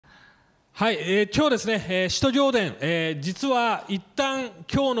はい、今日ですね、使徒行伝、実は一旦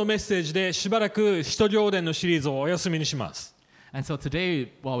今日のメッセージでしばらく使徒行伝のシリーズをお休みにします。And so today,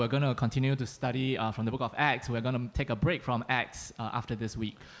 while we're going to continue to study from the book of Acts, we're going to take a break from Acts after this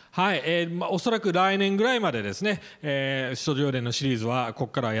week. はい、おそらく来年ぐらいまでですね、使徒行伝のシリーズはこ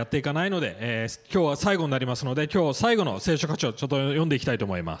こからやっていかないので、今日は最後になりますので、今日最後の聖書箇所をちょっと読んでいきたいと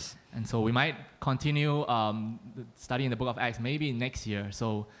思います。And so we might continue studying the book of Acts maybe next year.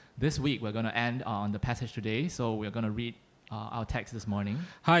 So this week we're going to end on the passage today. So we're going to read our text this morning.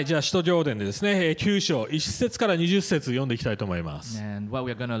 はい、じゃあ使徒行伝でですね、9章1節から20節読んでいきたいと思います。And what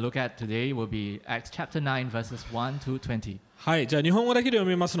we're going to look at today will be Acts chapter 9 verses 1 to 20. はい、じゃあ日本語だけで読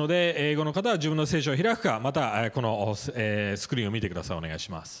みますので、英語の方は自分の聖書を開くか、またこのスクリーンを見てください。お願い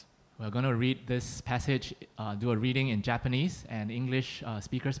します。We're going to read this passage, do a reading in Japanese and English.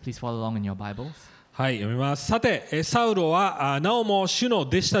 Speakers, please follow along in your Bibles. はい、読みます。さて、サウロはなおも主の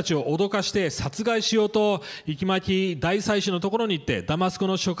弟子たちを脅かして殺害しようと息巻き大祭司のところに行ってダマスコ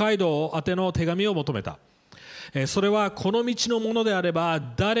の諸街道宛ての手紙を求めた。それはこの道のものであれば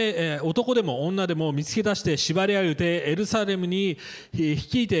男でも女でも見つけ出して縛り上げてエルサレムに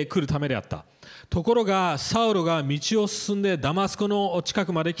率いてくるためであった。ところがサウロが道を進んでダマスコの近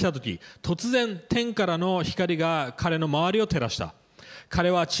くまで来たとき、突然天からの光が彼の周りを照らした。彼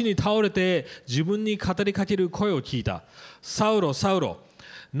は地に倒れて自分に語りかける声を聞いた。サウロ、サウロ、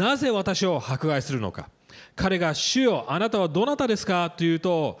なぜ私を迫害するのか。彼が主よ、あなたはどなたですかと言う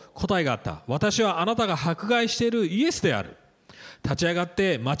と答えがあった。私はあなたが迫害しているイエスである。立ち上がっ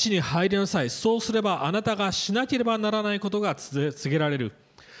て町に入りなさい。そうすればあなたがしなければならないことが告げられる。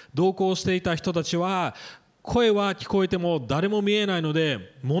同行していた人たちは声は聞こえても誰も見えないの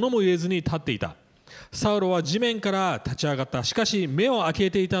で物も言えずに立っていた。サウロは地面から立ち上がった。しかし目を開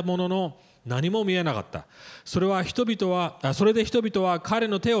けていたものの何も見えなかった。それで人々は彼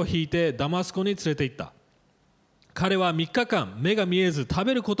の手を引いてダマスコに連れて行った。彼は3日間目が見えず食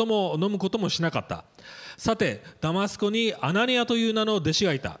べることも飲むこともしなかった。さてダマスコにアナニアという名の弟子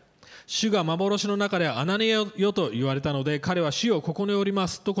がいた。主が幻の中でアナニアよと言われたので彼は主よ、ここにおりま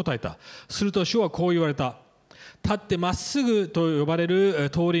すと答えた。すると主はこう言われた。立ってまっすぐと呼ばれる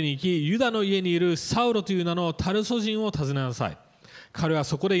通りに行き、ユダの家にいるサウロという名のタルソ人を訪ねなさい。彼は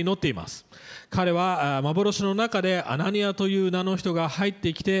そこで祈っています。彼は幻の中でアナニアという名の人が入っ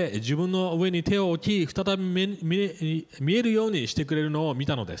てきて自分の上に手を置き再び見えるようにしてくれるのを見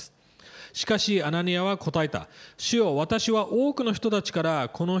たのです。しかしアナニアは答えた。主よ、私は多くの人たちから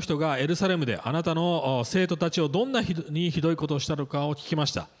この人がエルサレムであなたの生徒たちをどんなにひどいことをしたのかを聞きま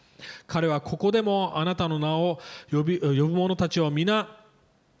した。彼はここでもあなたの名を呼ぶ者たちを皆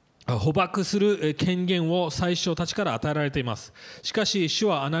捕獲する権限を祭司長たちから与えられています。しかし主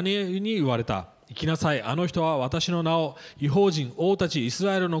はアナニアに言われた。行きなさい。あの人は私の名を異邦人王たちイス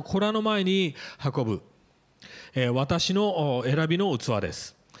ラエルの子らの前に運ぶ、私の選びの器で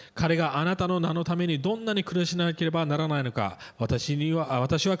す。彼があなたの名のためにどんなに苦しなければならないのか私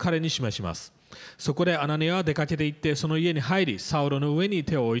は彼に示します。そこでアナニアは出かけて行ってその家に入り、サウロの上に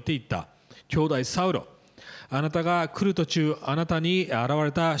手を置いていった。兄弟サウロ、あなたが来る途中あなたに現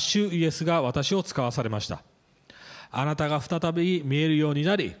れた主イエスが私を使わされました。あなたが再び見えるように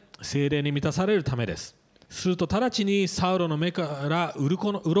なり聖霊に満たされるためです。すると直ちにサウロの目から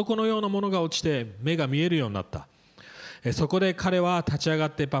鱗のようなものが落ちて目が見えるようになった。そこで彼は立ち上が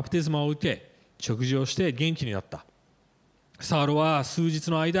ってバプテスマを受け食事をして元気になった。サウロは数日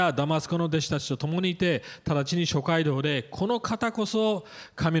の間ダマスコの弟子たちと共にいて直ちに諸街道でこの方こそ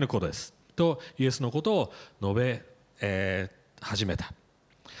神の子ですとイエスのことを述べ、始めた。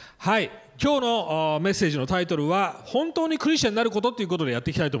はい、今日のメッセージのタイトルは本当にクリスチャンになることということでやっ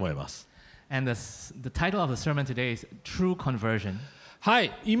ていきたいと思います。 And the title of the sermon today is True Conversion. は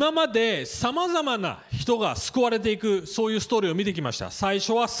い、今までさまざまな人が救われていくそういうストーリーを見てきました。最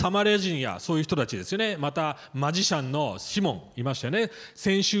初はサマリア人やそういう人たちですよね。またマジシャンのシモンいましたよね。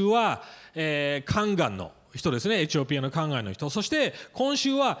先週は、カンガンの人ですね。エチオピアのカンガンの人。そして今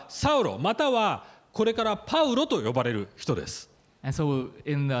週はサウロまたはこれからパウロと呼ばれる人です。And so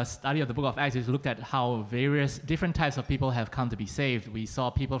in the study of the book of Acts, we looked at how various different types of people have come to be saved. We saw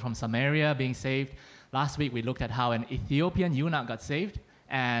people from Samaria being saved. Last week we looked at how an Ethiopian eunuch got saved.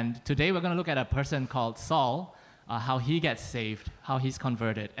 And today we're going to look at a person called Saul, how he gets saved, how he's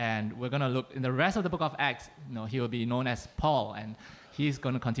converted. And we're going to look in the rest of the book of Acts, he will be known as Paul. And he's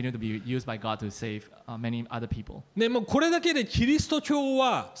going to continue to be used by God to save many other people. ね、もうこれだけでキリスト教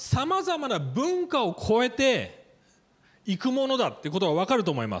はさまざまな文化を超えて行くものだってことが分かる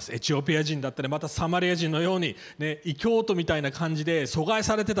と思います。エチオピア人だったりまたサマリア人のように、異教徒みたいな感じで阻害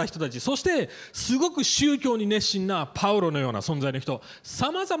されてた人たち、そしてすごく宗教に熱心なパウロのような存在の人、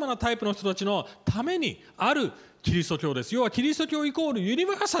さまざまなタイプの人たちのためにあるキリスト教です。要はキリスト教イコールユニ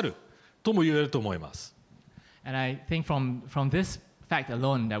バーサルとも言えると思います。And I think from this fact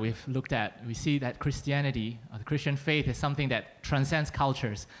alone that we've looked at, we see that Christianity, the Christian faith, is something that transcends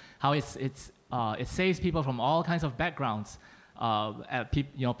cultures. How it saves people from all kinds of backgrounds,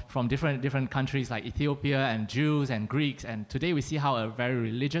 from different countries like Ethiopia and Jews and Greeks. And today we see how a very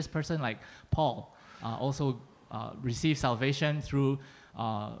religious person like Paul also receives salvation through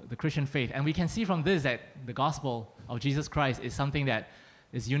the Christian faith. And we can see from this that the gospel of Jesus Christ is something that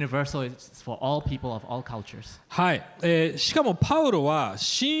is universal. It's for all people of all cultures. はい、しかもパウロは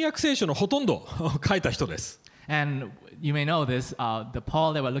新約聖書のほとんどを書いた人です。And you may know this, the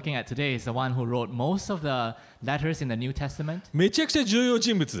Paul that we're looking at today is the one who wrote most of the letters in the New Testament. めちゃくちゃ重要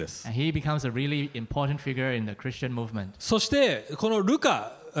人物です。And he becomes a really important figure in the Christian movement. そしてこのル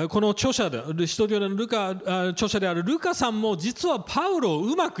カ、この著者で使徒行伝の著者であるルカさんも実はパウロを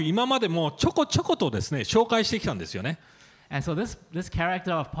うまく今までもちょこちょことですね紹介してきたんですよね。And so this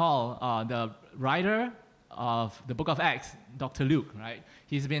character of Paul, the writer of the book of Acts, Dr. Luke, right?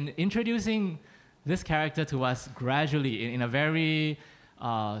 He's been introducing this character to us gradually in a very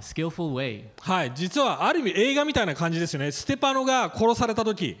skillful way. はい、実はある意味映画みたいな感じですよね。ステパノが殺された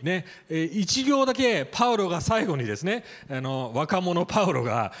時ね、一行だけパウロが最後にですね、若者パウロ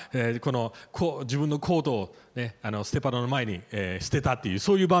が、自分のコートをね、ステパノの前に、捨てたっていう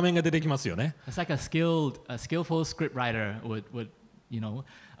そういう場面が出てきますよね。It's like a skillful scriptwriter would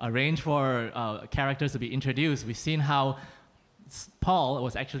arrange for characters to be introduced. We've seen how Paul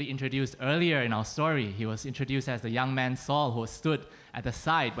was actually introduced earlier in our story. He was introduced as the young man Saul who stood at the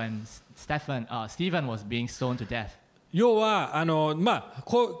side when Stephen was being stoned to death. 要は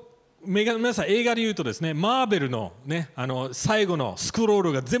皆さん映画で言うとですね、マーベルのね最後のスクロー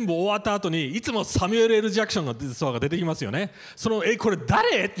ルが全部終わった後にいつもサミュエル・L・ジャクソンが出てきますよね。そのこれ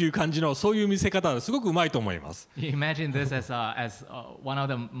誰っていう感じのそういう見せ方はすごくうまいと思います。Imagine this as one of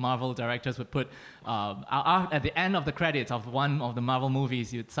the Marvel directors would put at the end of the credits of one of the Marvel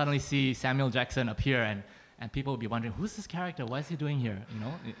movies, you'd suddenly see Samuel Jackson appear and people would be wondering, who's this character? What is he doing here?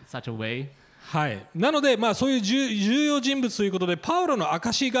 In such a way. はい、なので、そういう重要人物ということでパウロの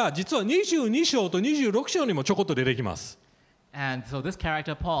証が実は22章と26章にもちょこっと出てきます。And so this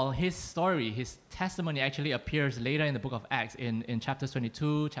character Paul, his story, his testimony actually appears later in the book of Acts in chapters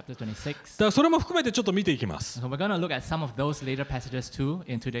 22, chapter 26. だからそれも含めてちょっと見ていきます。So we're going to look at some of those later passages too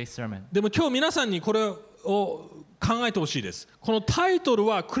in today's sermon. でも今日皆さんにこれを考えてほしいです。このタイトル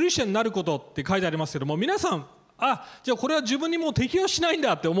はクリスチャンになることって書いてありますけども、皆さんじゃあこれは自分にもう適用しないん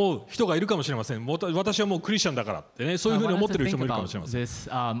だって思う人がいるかもしれません。私はもうクリスチャンだからってね、そういうふうに思ってる人もいるかもしれません。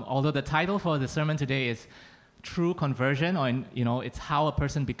Although the title for the sermon today is true conversion, or it's how a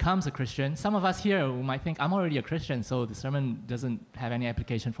person becomes a Christian. Some of us here might think I'm already a Christian, so the sermon doesn't have any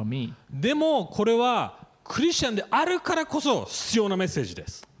application for me. でもこれはクリスチャンであるからこそ必要なメッセージで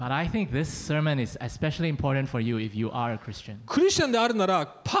す。But I think this sermon is especially important for you if you are a Christian. クリスチャンであるなら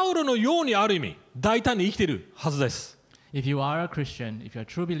パウロのようにある意味大胆に生きているはずです。If you are a Christian, if you're a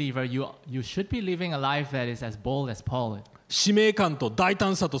true believer, you should be living a life that is as bold as Paul. 使命感と大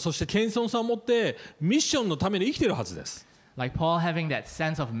胆さとそして謙遜さを持ってミッションのために生きているはずです。Like Paul having that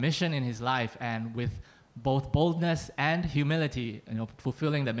sense of mission in his life and with both boldness and humility,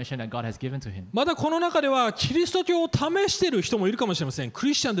 fulfilling the mission that God has given to him. またこの中ではキリスト教を試している人もいるかもしれません。ク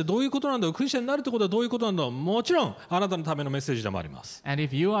リスチャンってどういうことなんだろう、クリスチャンになるってことはどういうことなんだろう。もちろんあなたのためのメッセージでもあります。And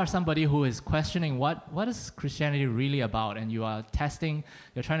if you are somebody who is questioning what is Christianity really about, and you are testing,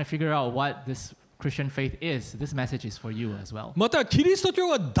 you're trying to figure out what this Christian faith is, this message is for you as well. またキリスト教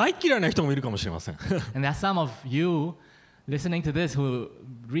が大嫌いな人もいるかもしれません。And there are some of you listening to this who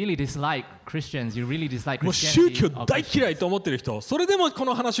really dislike Christians, you really dislike Christianity. もう宗教大嫌いと思っている人、それでもこ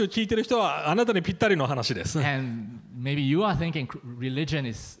の話を聞いている人はあなたにぴったりの話です。And maybe you are thinking religion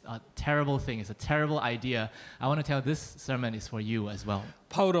is a terrible thing, it's a terrible idea. I want to tell this sermon is for you as well.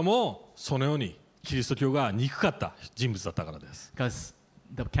 パウロもそのようにキリスト教が憎かった人物だったからです。Because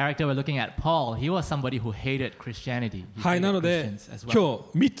the character we're looking at, Paul, he was somebody who hated Christianity. はい、なので今日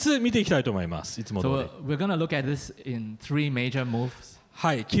3つ見ていきたいと思います。いつも通り。So we're going to look at this in three major moves.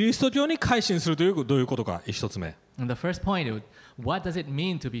 はい、キリスト教に改心するというどういうことか1つ目。And the first point, what does it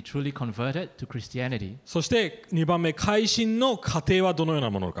mean to be truly converted to Christianity? そして2番目、改心の過程はどのような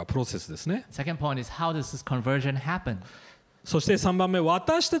ものか、プロセスですね。Second point is how does this conversion happen? そして3番目、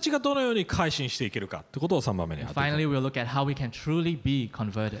私たちがどのように改心していけるかということを3番目にやっていきます。Finally, we'll look at how we can truly be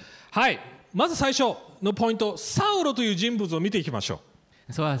converted. はい、まず最初のポイント、サウロという人物を見ていきましょう。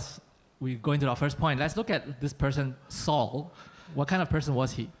 And so as we go into our first point, let's look at this person, Saul. What kind of person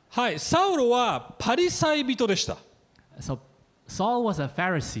was he? はい、サウロはパリサイ人でした。 So Saul was a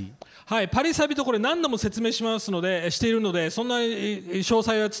Pharisee. はい、パリサイ人、これ何度も説明しているのでそんなに詳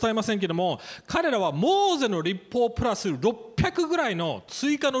細は伝えませんけれども、彼らはモーゼの律法プラス600ぐらいの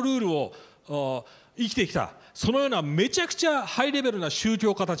追加のルールを生きてきた、そのようなめちゃくちゃハイレベルな宗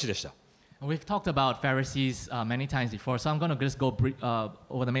教家たちでした。 We've talked about Pharisees many times before, so I'm going to just go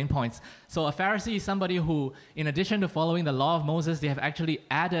over the main points. So a Pharisee is somebody who, in addition to following the law of Moses, they have actually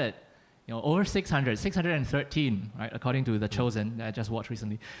added, over 613, right, according to The Chosen that I just watched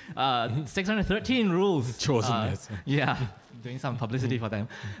recently. 613 rules. Chosen, yes. Yeah, doing some publicity for them.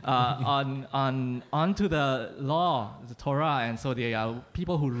 Onto the law, the Torah, and so they are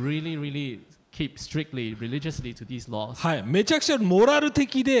people who really keep strictly, religiously to these laws. はい、めちゃくちゃモラル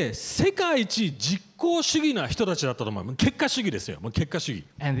的で世界一実行主義な人たちだったと思う。結果主義ですよ。もう結果主義。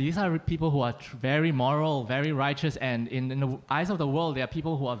 And these are people who are very moral, very righteous, and in the eyes of the world, they are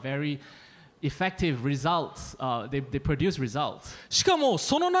people who are very effective results. They produce results. しかも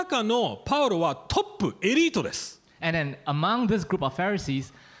その中のパウロはトップエリートです。 And then among this group of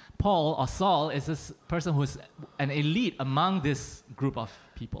Pharisees, Paul or Saul is this person who is an elite among this group of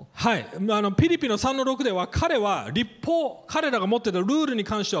people. はい、ピリピの3の6では彼は立法、彼らが持っていたルールに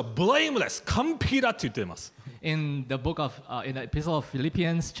関してはblameless、完璧だって言っています。 In the book of, in the epistle of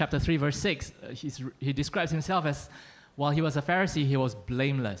Philippians, chapter 3, verse 6, he describes himself as, while he was a Pharisee, he was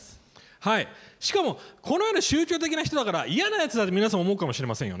blameless. はい、しかもこのような宗教的な人だから嫌なやつだって皆さん思うかもしれ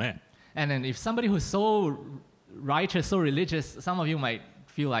ませんよね。 And then if somebody who's so righteous, so religious, some of you might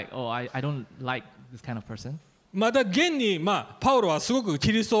feel like, oh, I don't like this kind of person. また現に、パウロはすごく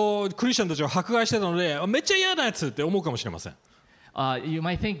クリスチャンたちを迫害してたのでめっちゃ嫌なやつって思うかもしれません。 You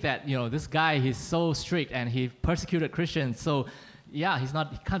might think that, this guy, he's so strict and he persecuted Christians, so yeah, he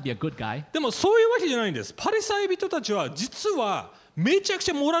can't be a good guy. でもそういうわけじゃないんです。パリサイ人たちは実はめちゃく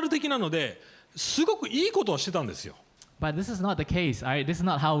ちゃモラル的なのですごくいいことをしてたんですよ。 But this is not the case. Right? This is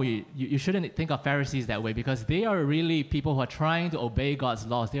not how you shouldn't think of Pharisees that way, because they are really people who are trying to obey God's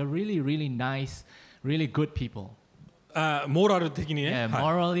laws. They are really nice, really good people. モラル的にね。 Yeah,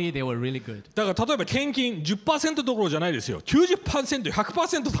 morally, they were really good. だから例えば献金 10% どころじゃないですよ。90%、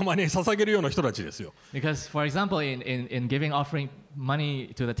100% たまに捧げるような人たちですよ。 Because, for example, in giving offering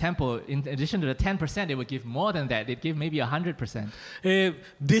money to the temple, in addition to the 10%, they would give more than that. They'd give maybe 100%.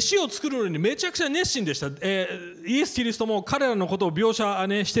 弟子を作るのにめちゃくちゃ熱心でした。イエス・キリストも彼らのことを描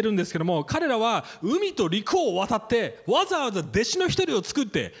写、してるんですけども、彼らは海と陸を渡ってわざわざ弟子の一人を作っ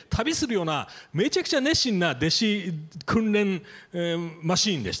て旅するようなめちゃくちゃ熱心な弟子訓練、マ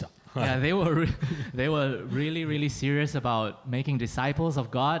シーンでした。 Yeah, they were really serious about making disciples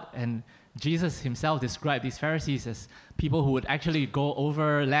of God, and Jesus himself described these Pharisees as people who would actually go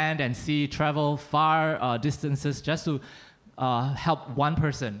over land and sea, travel far distances just to help one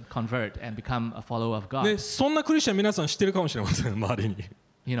person convert and become a follower of God. でそんなクリスチャン皆さん知ってるかもしれません、周りに。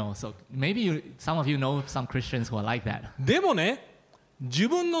 So maybe some of you know some Christians who are like that. でもね、自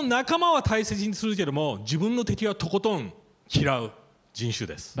分の仲間は大切にするけども自分の敵はとことん嫌う人種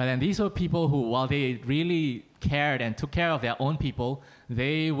です。 But then these were people who, while they really cared and took care of their own people,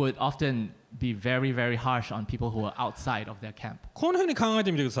 they would often be very harsh on people who were outside of their camp. こんな風に考え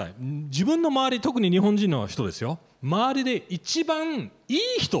てみてください。自分の周り、特に日本人の人ですよ。周りで一番いい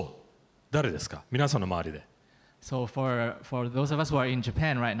人誰ですか？皆さんの周りで。 So for those of us who are in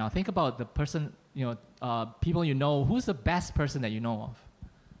Japan right now, think about the person, people you know. Who's the best person that you know of?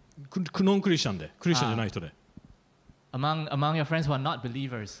 ノンクリスチャンで、クリスチャンじゃない人で。 Among your friends who are not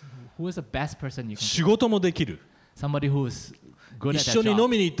believers, who is the best person you can? 仕事もできる。 Somebody who's good 一 at 緒 their に飲 job.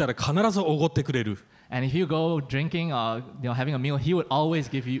 みに行ったら必ずおごってくれる。 And if you go drinking or having a meal, he would always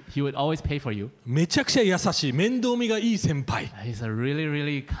pay for you. めちゃくちゃ優しい、面倒見がいい先輩。 He's a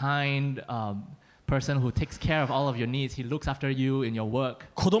really kind person who takes care of all of your needs. He looks after you in your work.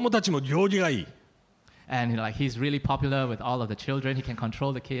 子供たちも行儀がいい。 And he's really popular with all of the children. He can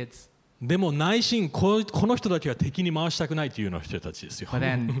control the kids. でも内心この人だけは敵に回したくないというような人たちですよ。 But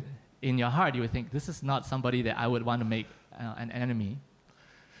then in your heart, you would think, this is not somebody that I would want to make an enemy.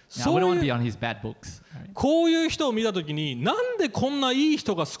 I wouldn't want to be on his bad books. Right? こういう人を見たときになんでこんないい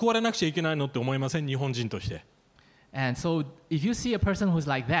人が救われなくちゃいけないのって思いません？日本人として。 And so if you see a person who's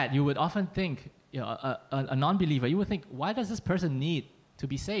like that, you would often think, a non-believer, you would think, why does this person need to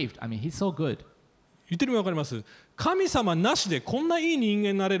be saved? I mean, he's so good. 言ってる意味わかります？神様なしでこんないい人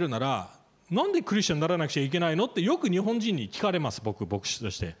間になれるならなんでクリスチャンにならなくちゃいけないのってよく日本人に聞かれます。牧師と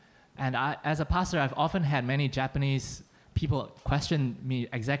して。 And as a pastor, I've often had many Japanese people question me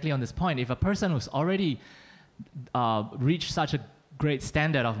exactly on this point. If a person who's already reached such a great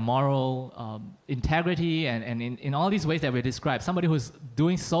standard of moral integrity and in all these ways that we described, somebody who's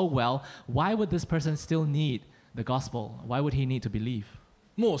doing so well, why would this person still need the gospel? Why would he need to believe?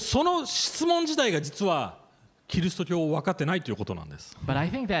 もうその質問自体が実はキリスト教を分かってないということなんです。But I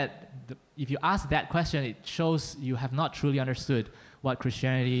think that if you ask that question, it shows you have not truly understood what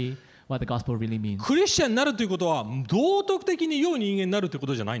Christianity, what the gospel really means. クリスチャンになるということは道徳的に良い人間になるというこ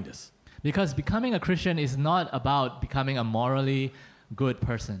とじゃないんです。Because becoming a Christian is not about becoming a morally good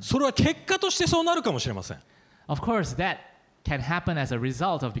person. それは結果としてそうなるかもしれません。Of course, that can happen as a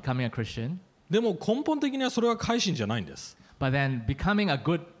result of becoming a Christian. でも根本的にはそれは改心じゃないんです。But then becoming a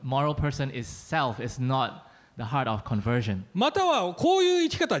good moral person itself is not the heart of conversion. またはこういう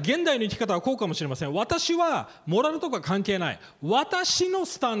生き方、現代の生き方はこうかもしれません。私はモラルとか関係ない。私の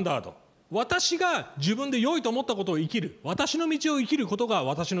スタンダード。私が自分で良いと思ったことを生きる。私の道を生きることが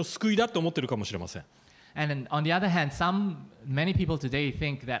私の救いだと思っているかもしれません。And on the other hand, many people today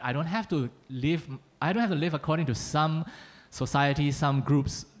think that I don't have to live according to some society, some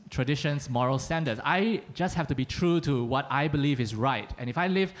groups, traditions, moral standards. I just have to be true to what I believe is right. And if I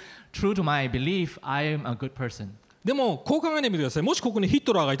live true to my belief, I am a good person. でもこう考えてみてください。もしここにヒッ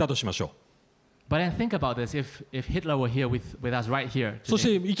トラーがいたとしましょう。But then think about this, if Hitler were here with us right here そし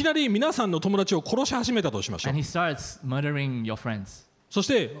today, ていきなり皆さんの友達を殺し始めたとしましょう and he starts murdering your friends, そし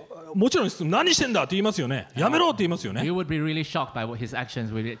てもちろん何してんだって言いますよねやめろって言いますよね you would be really shocked by his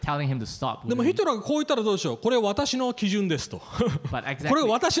actions. We're telling him to stop. でもヒットラーがこう言ったらどうでしょうこれ私の基準ですと But これ exactly,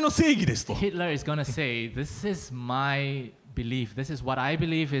 私の正義ですと Hitler is going to say, this is my belief. This is what I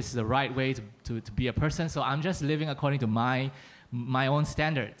believe is the right way to be a person. So I'm just living according to my own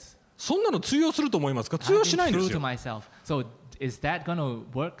standards. そんなの通用すると思いますか通 I'm 用しない being んで true す to よ myself. So is that going to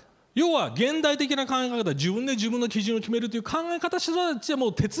work? 要は現代的な考え方自分で自分の基準を決めるという考え方たちはも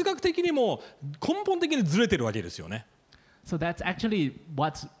う哲学的にも根本的にずれてるわけですよね So that's actually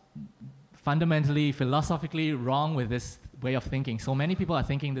what's fundamentally, philosophically wrong with this way of thinking. So many people are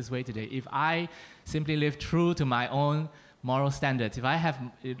thinking this way today. If I simply live true to my own moral standards, if I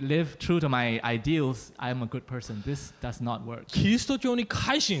live true to my ideals, I'm a good person. This does not work. キリスト教に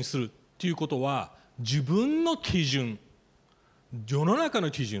改心するということは自分の基準世の中の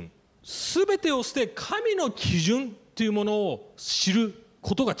基準すべてを捨て神の基準というものを知る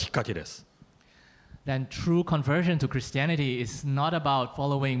ことがきっかけです Then true conversion to Christianity is not about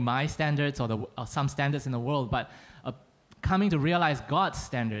following my standards or some standards in the world, but coming to realize God's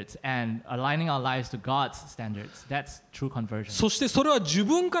standards and aligning our lives to God's standards. That's true conversion. そしてそれは自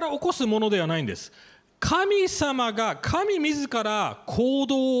分から起こすものではないんです神様が神自ら行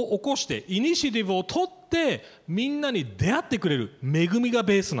動を起こしてイニシティブを取ってみんなに出会ってくれる恵みが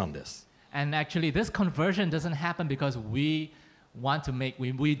ベースなんです And actually this conversion doesn't happen because we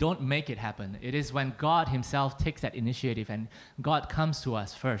don't make it happen. It is when God himself takes that initiative and God comes to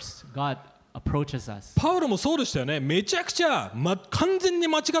us first. God approaches us. パウロもそうでしたよねめちゃくちゃ、完全に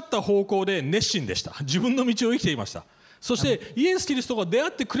間違った方向で熱心でした自分の道を生きていましたそしてイエス・キリストが出会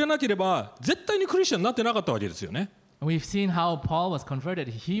ってくれなければ絶対にクリスチャンになってなかったわけですよね We've seen how Paul was converted.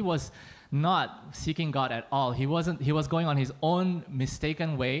 He was not seeking God at all. He was going on his own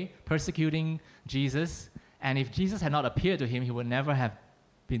mistaken way, persecuting Jesus. And if Jesus had not appeared to him, he would never have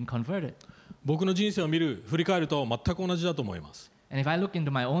been converted. 僕の人生を振り返ると全く同じだと思います And if I look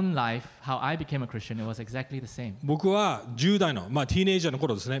into my own life, how I became a Christian, it was exactly the same. 僕は10代の、ティーネイジャーの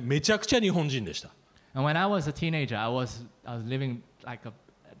頃ですねめちゃくちゃ日本人でした And when I was a teenager, I was living like a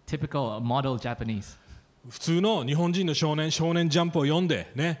typical model Japanese. 普通の日本人の少年ジャンプを読ん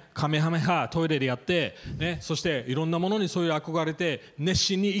で、ね、カメハメハトイレでやって、ね、そしていろんなものにそういう憧れて熱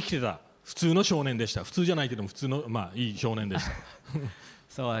心に生きてた普通の少年でした普通じゃないけども普通の、いい少年でした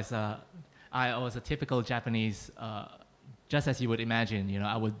So I was a typical Japanese, just as you would imagine.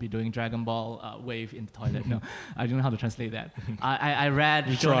 I would be doing Dragon Ball wave in the toilet. No, I don't know how to translate that. I read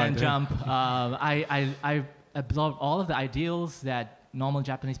Shonen Jump. I absorbed all of the ideals that normal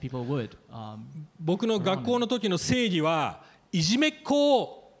Japanese people would. 僕の学校の時の正義はいじめっ子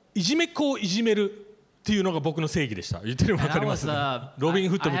をいじめるっていうのが僕の正義でした言ってるの分かりますロビン・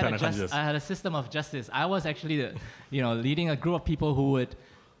フットみたいな感じです I had a system of justice. I was actually leading a group of people who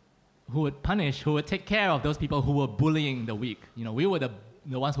would take care of those people who were bullying the weak. We were the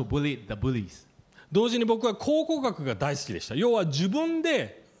ones who bullied the bullies. 同時に僕は考古学が大好きでした要は自分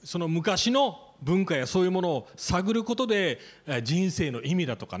でその昔の文化やそういうものを探ることで人生の意味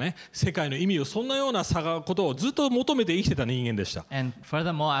だとかね世界の意味をそんなようなことをずっと求めて生きてた人間でした And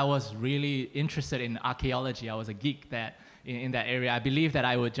furthermore, I was really interested in archaeology. I was a geek that in that area. I believe that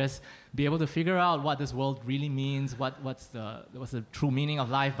I would just be able to figure out what this world really means, what's the true meaning of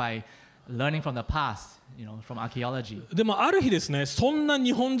life by learning from the past, from archaeology. でもある日ですね、そんな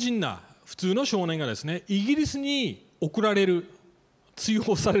日本人な普通の少年がですね、イギリスに送られる、追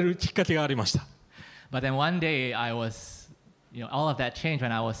放されるきっかけがありました。But then one day I was, all of that changed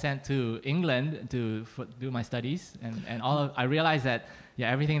when I was sent to England to do my studies, and I realized that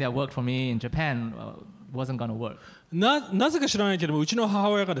everything that worked for me in Japan wasn't going to work. なぜか知らないけども、うちの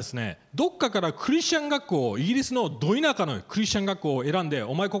母親がですね、どっかからクリスチャン学校、イギリスのど田舎のクリスチャン学校を選んで、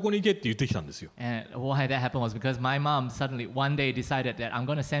お前ここに行けって言ってきたんですよ。And why that happened was because my mom suddenly one day decided that I'm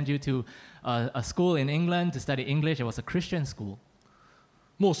going to send you to a school in England to study English. It was a Christian school.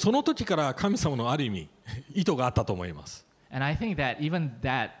 もうその時から神様のある意味意図があったと思います。And I think that even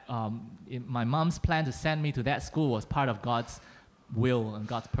that my mom's plan to send me to that school was part of God's will and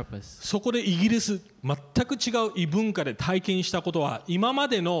God's purpose. そこでイギリス全く違う異文化で体験したことは今ま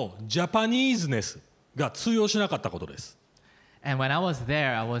でのジャパニーズネスが通用しなかったことです。And when I was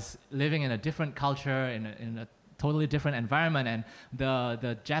there, I was living in a different culture, in a totally different environment, and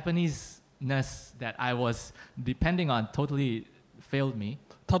the Japaneseness that I was depending on totally failed me.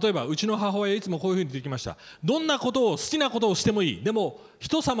 例えばうちの母親いつもこういうふうに言ってきました。どんなことを好きなことをしてもいい。でも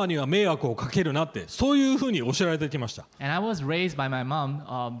人様には迷惑をかけるなってそういうふうに教えられてきました。And I was raised by my mom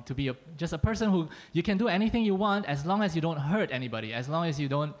to be just a person who you can do anything you want as long as you don't hurt anybody, as long as you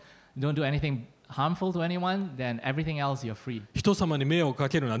don't do anything harmful to anyone, then everything else you're free. 人様に迷惑をか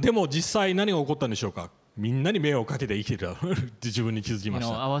けるな。でも実際何が起こったんでしょうか。みんなに迷惑をかけて生きてるって自分に気づきまし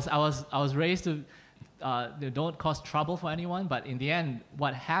た。I was raised to don't cause trouble for anyone, but in the end,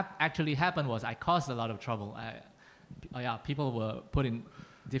 what actually happened was I caused a lot of trouble. People were put in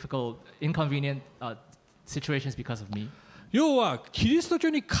difficult, inconvenient situations because of me. 要はキリスト教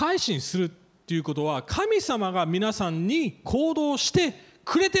に改心するということは神様が皆さんに行動して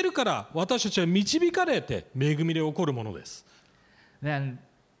くれてるから私たちは導かれて恵みで起こるものです。Then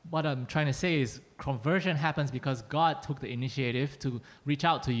what I'm trying to say is conversion happens because God took the initiative to reach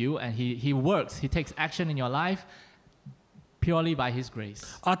out to you, and He works. He takes action in your life purely by His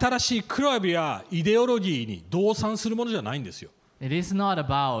grace. 新しいクラブやイデオロギーに動産するものじゃないんですよ。It is not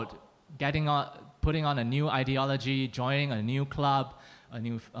about putting on a new ideology, joining a new club,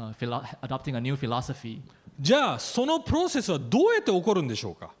 adopting a new philosophy. じゃあそのプロセスはどうやって起こるんでし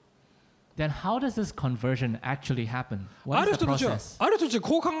ょうか。Then how does this conversion actually happen? あ What る is 人 the たちは process?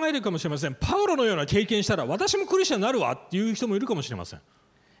 こう考えるかもしれません。パウロのような経験したら私もクリスチャンになるわっていう人もいるかもしれません。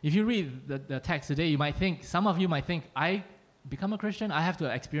If you read the text today, some of you might think, I become a Christian, I have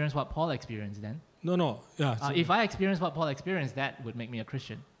to experience what Paul experienced then. No, If I experience what Paul experienced, that would make me a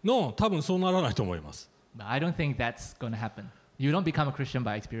Christian. No, 多分そうならないと思います。But I don't think that's going to happen. You don't become a Christian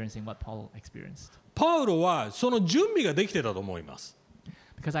by experiencing what Paul experienced. パウロはその準備ができてたと思います。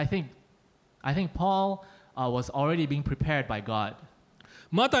Because I think Paul was already being prepared by God.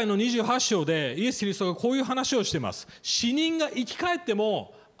 マタイの28章でイエス・キリストがこういう話をしています。死人が生き返って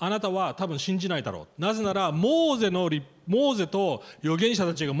もあなたは多分信じないだろう。なぜならモーゼと預言者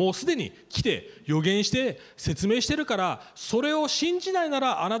たちがもうすでに来て預言して説明してるから、それを信じないな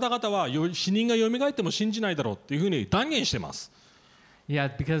らあなた方は死人が蘇っても信じないだろうっていうふうに断言してます。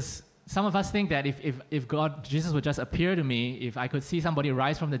Yeah, because some of us think that if Jesus would just appear to me, if I could see somebody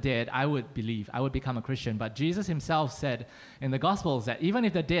rise from the dead, I would believe, I would become a Christian. But Jesus himself said in the Gospels that even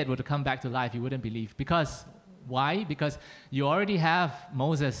if the dead were to come back to life, you wouldn't believe. Why? Because you already have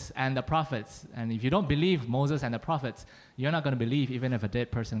Moses and the prophets. And if you don't believe Moses and the prophets, you're not going to believe even if a dead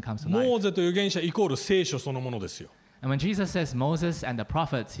person comes to モー life. ゼと預言者イコール聖書そのものですよ。And when Jesus says Moses and the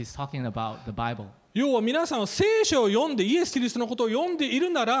prophets, he's talking about the Bible. 要は皆さんは聖書を読んでイエス・キリストのことを読んでいる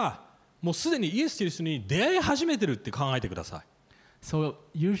なら、もうすでにイエス・キリストに出会い始めてるって考えてください。So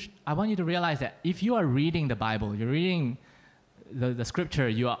I want you to realize that if you are reading the Bible, you're reading the scripture,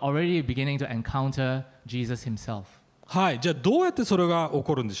 you are already beginning to encounter Jesus himself. はい、じゃあどうやってそれが起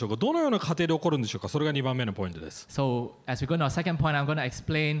こるんでしょうか。どのような過程で起こるんでしょうか。それが2番目のポイントです。So as we go to our second point, I'm going to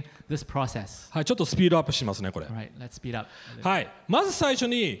explain this process. はい、ちょっとスピードアップしますね、これ。 All right, let's speed up. はい、まず最初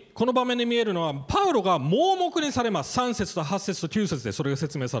にこの場面で見えるのはパウロが盲目にされます。3節と8節と9節でそれが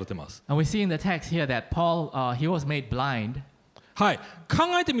説明されています。 And we see in the text here that Paul, he was made blind. はい、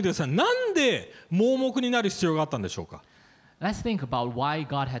考えてみてください。なんで盲目になる必要があったんでしょうか。 Let's think about why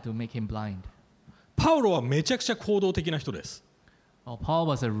God had to make him blind. パウロはめちゃくちゃ行動的な人です。Well, Paul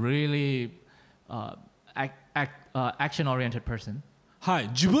was a really action-oriented person. はい、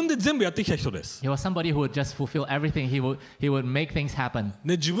自分で全部やってきた人です。He was somebody who would just fulfill everything. He would make things happen.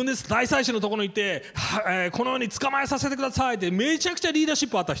 で、自分で大祭司のところに行って、このように捕まえさせてくださいってめちゃくちゃリーダーシッ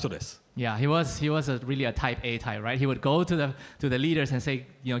プあった人です。Yeah, he was really a type A type, right? He would go to the leaders and say,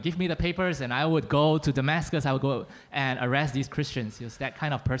 give me the papers, and I would go to Damascus. I would go and arrest these Christians. He was that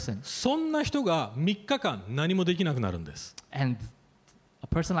kind of person. そんな人が3日間何もできなくなるんです。And a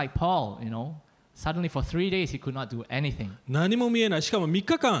person like Paul, suddenly for 3 days he could not do anything. 何も見えない。しかも3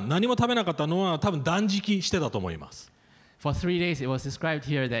日間何も食べなかったのは多分断食してたと思います。For 3 days it was described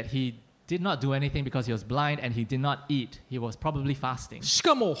here that he did not do anything because he was blind and he did not eat. He was probably fasting. し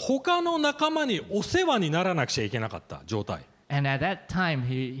かも他の仲間にお世話にならなくちゃいけなかった状態。And at that time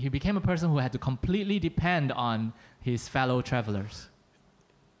he became a person who had to completely depend on his fellow travelers.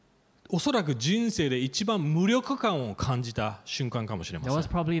 おそらく人生で一番無力感を感じた瞬間かもしれま That せ was ん。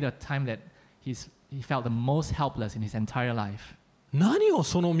 probably the time that he felt the most helpless in his entire life. 何を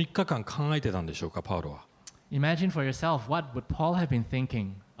その3日間考えてたんでしょうか、パウロは。Imagine for yourself, what would Paul have been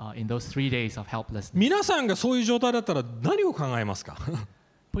thinking in those 3 days of helplessness? 皆さんがそういう状態だったら何を考えますか？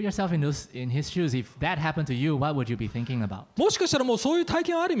 Put yourself in his shoes. If that happened to you, what would you be thinking about? もしかしたらもうそういう体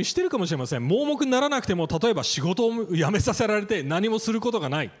験はある意味してるかもしれません。盲目にならなくても、例えば仕事を辞めさせられて何もすることが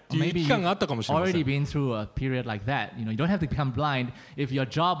ないっていう Maybe 期間があったかもしれませ already ん。 been through a period like that. You don't have to become blind if your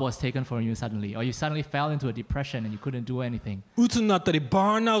job was taken from you suddenly, or you suddenly fell into a depression and you couldn't do anything. 鬱になったり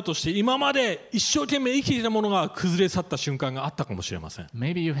バーンアウトして今まで一生懸命生きていたものが崩れ去った瞬間があったかもしれません。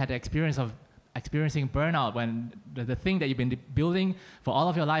 Maybe you've had the experience of experiencing burnout when the thing that you've been building for all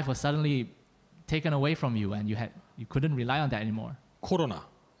of your life was suddenly taken away from you and you couldn't rely on that anymore. コロナ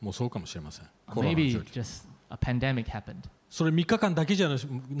もそうかもしれません。 Or コロナの maybe 状況 just a pandemic happened. それ3日間だけじゃ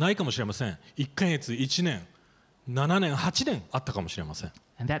ないかもしれません。1ヶ月、1年、7年、8年あったかもしれません。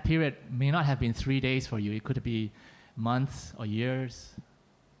 And that period may not have been 3 days for you. It could be months or years.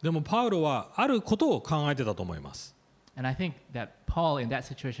 でもパウロはあることを考えてたと思います。 And I think that Paul in that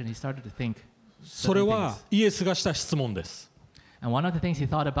situation, he started to think それ certain は things. イエスがした質問です。 And one of the things he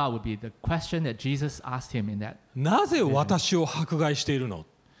thought about would be the question that Jesus asked him in that. なぜ私を迫害しているの？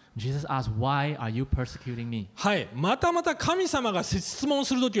 Jesus asked, "Why are you persecuting me?" はい、またまた神様が質問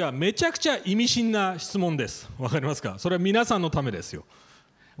するときはめちゃくちゃ意味深な質問です。わかりますか？それは皆さんのためですよ。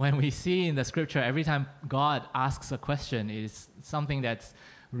 When we see in the scripture, every time God asks a question, it's something that's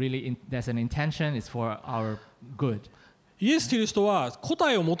really there's an intention. It's for our good. イエス・キリストは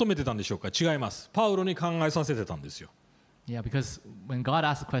答えを求めてたんでしょうか？違います。パウロに考えさせてたんですよ。 Yeah, because when God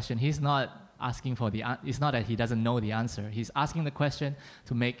asks a question, He's not asking for it's not that He doesn't know the answer. He's asking the question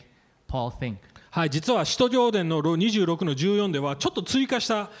to make Paul think. はい、実は使徒行伝の26の14ではちょっと追加し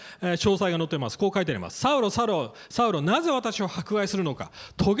た詳細が載っています。こう書いてあります。サウロ、サウロ、なぜ私を迫害するのか。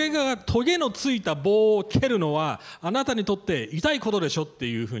トゲのついた棒を蹴るのはあなたにとって痛いことでしょって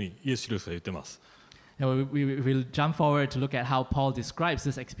いうふうにイエス・キリストが言ってます。Now, we'll jump forward to look at how Paul describes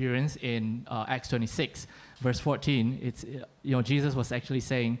this experience in Acts 26, verse 14. It's Jesus was actually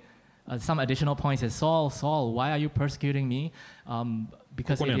saying some additional points. As Saul, why are you persecuting me?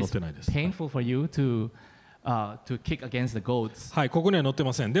 Because it is painful for you to kick against the goads. はい、ここには載って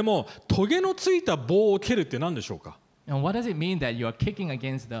ません。でもトゲのついた棒を蹴るって何でしょうか？ And what does it mean that you are kicking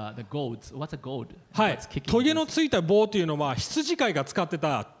against the goads? What's a goad? はい、 What's kicking トゲの against? ついた棒というのは羊飼いが使って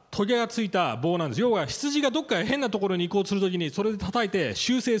たトゲがついた棒なんです。要は羊がどっか変なところに行こうとするときにそれで叩いて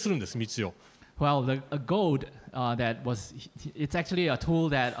修正するんです、道を。Well, a goad it's actually a tool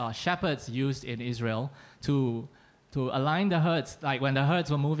that shepherds used in Israel to align the herds. Like when the herds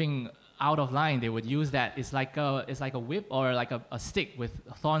were moving out of line, they would use that. It's like a whip or like a stick with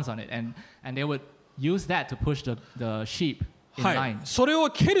thorns on it, and they would use that to push the sheep in はい、 line. それを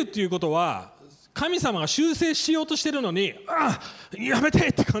蹴るっていうことは神様が修正しようとしているのにやめて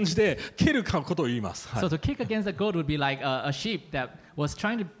って感じで蹴ることを言います。はい、 So to kick against the goad would be like a sheep that was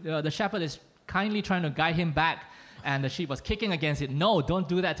trying to. The shepherd is kindly trying to guide him back, and the sheep was kicking against it. No, don't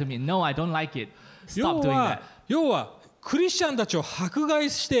do that to me. No, I don't like it. Stop doing that. 要はクリスチャンたちを迫害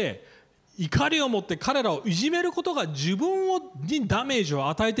して怒りを持って彼らをいじめることが自分にダメージを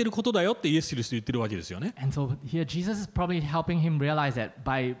与えていることだよってイエス・キリスト言ってるわけですよね。 And so here Jesus is probably helping him realize that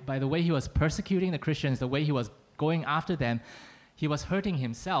by the way he was persecuting the Christians, the way he was going after them, he was hurting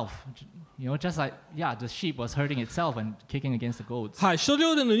himself. Just like the sheep was hurting itself and kicking against the goats. はい、使徒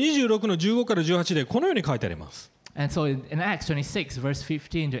行伝の26の15から18でこのように書いてあります。 And so in Acts 26, verse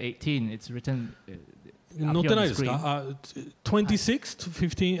 15 to 18, it's written. 載ってないですか？26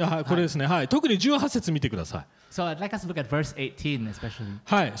 to 15、これですね。はい、特に18節見てください。So I'd like us to look at verse 18 especially.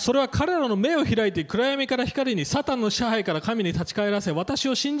 はい、それは彼らの目を開いて暗闇から光にサタンの支配から神に立ち返らせ、私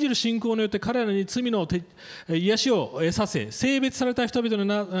を信じる信仰によって彼らに罪の癒しを得させ、性別された人々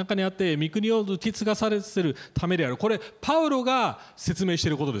の中にあって御国を受け継がされているためである。これパウロが説明して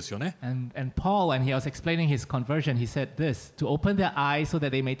いることですよね。And Paul, when he was explaining his conversion, he said this, to open their eyes so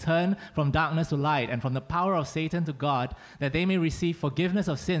that they may turn from darkness to light and from the power of Satan to God, that they may receive forgiveness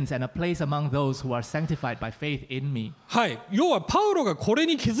of sins and a place among those who are sanctified by faith in me. はい、要はパウロがこれ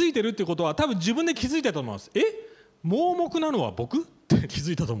に気づいてるってことは多分自分で気づいたと思います。盲目なのは僕って気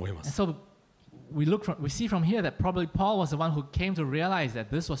づいたと思いま And す。 so we see from here that probably Paul was the one who came to realize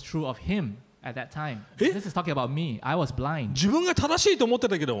that this was true of him at that time. This is talking about me. I was blind. 自分が正しいと思って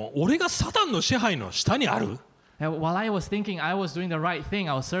たけど、俺がサタンの支配の下にある。 And while I was thinking I was doing the right thing,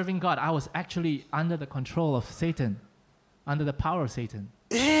 I was serving God, I was actually under the control of Satan, under the power of Satan.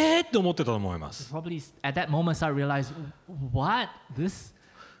 って思ってたと思います。 Probably at that moment start realize, what? This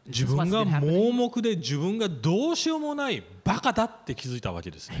自 is 分 what's が been happening? 盲目で自分がどうしようもないバカだって気づいたわ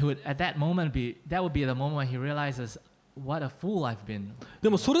けですね。 He would, at that moment that would be the moment when he realizes, what a fool I've been. で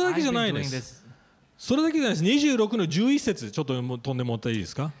もそれだけ I've じゃ been ないで doing す。 this. それだけじゃないです。26の11節ちょっと飛んでもらっていいで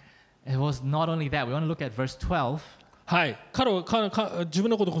すか。 It was not only that. We want to look at verse 12. はい、自分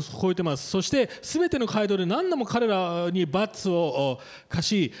のことを超えてます。そして全ての街道で何度も彼らに罰を課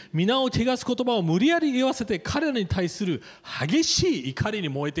し、皆を汚す言葉を無理やり言わせて彼らに対する激しい怒りに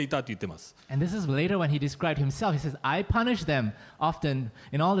燃えていたと言ってます。 And this is later when he described himself. He says, I punished them often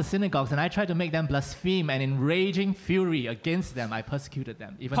in all the synagogues, and I tried to make them blaspheme, and in raging fury against them, I persecuted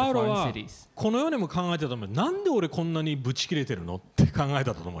them, even パ the ウロ foreign は cities. このようにも考えてたと思う。なんで俺こんなにブチ切れてるのって考え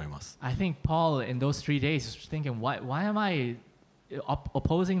たと思います。 I think Paul, in those 3 days, was thinking, why am I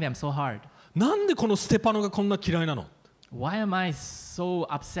opposing them so hard? なんでこのステパノがこんな嫌いなの。 Why am I so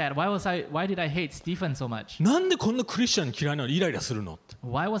upset? Why did I hate Stephen so much? なんでこんなクリスチャンに嫌いなの、イライラするのって。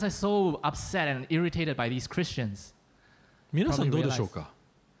 Why was I so upset and irritated by these Christians? 皆さんどうでしょうか。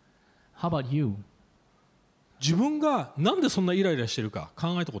 How about you? 自分がなんでそんなイライラしてるか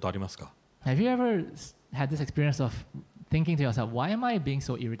考えたことありますか。 Have you ever had this experience of thinking to yourself, why am I being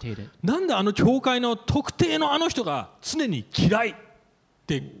so irritated? なんであの教会の特定のあの人が常に嫌いっ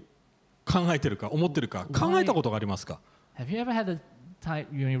て考えてるか思ってるか考えたことがありますか。 Have you ever had a time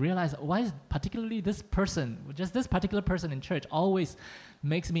when you realize, why is particularly this person, just this particular person in church always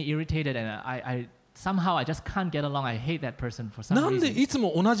makes me irritated, and I somehow I just can't get along. I hate that person for some なんで reason. いつ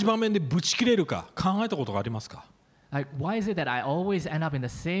も同じ場面でブチ切れるか考えたことがありますか。 Like, why is it that I always end up in the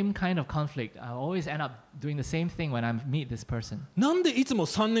same kind of conflict? I always end up doing the same thing when I meet this person. なんでいつも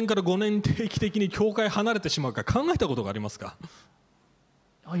3年から5年定期的に教会離れてしまうか考えたことがありますか。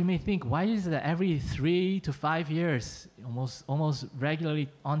 Or you may think, why is it that every 3 to 5 years, almost regularly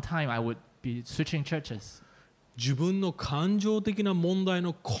on time, I would be switching churches? 自分の感情的な問題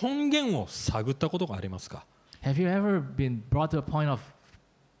の根源を探ったことがありますか。 Have you ever been brought to a point of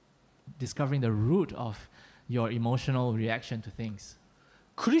discovering the root of your emotional reaction to things?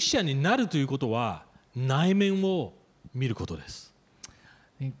 クリスチャンになるということは内面を見ることです。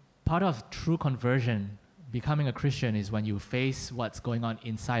 I think part of true conversion, becoming a Christian, is when you face what's going on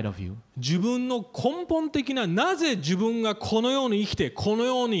inside of you. 自分の根本的ななぜ自分がこのように生きてこの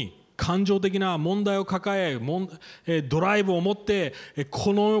ように感情的な問題を抱えドライブを持って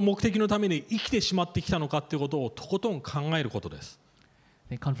この目的のために生きてしまってきたのかということをとことん考えることです。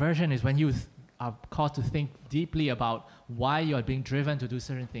 I think conversion is when you are caused to think deeply about why you are being driven to do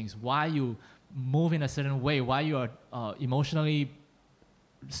certain things, why you move in a certain way, why you are emotionally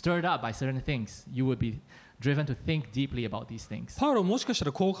stirred up by certain things. You would be driven to think deeply about these things. パウロもしかした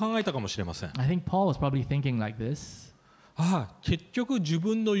らこう考えたかもしれません。 I think Paul was probably thinking like this. 結局自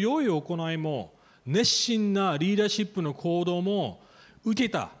分の良い行いも熱心なリーダーシップの行動も受け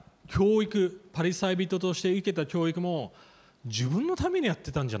た教育、パリサイ人として受けた教育も自分のためにやっ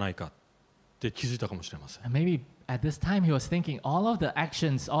てたんじゃないかって気づいたかもしれません。 And maybe at this time he was thinking all of the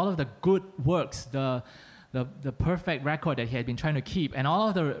actions, all of the good works, the perfect record that he had been trying to keep, and all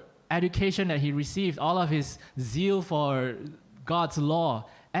of the education that he received, all of his zeal for God's law,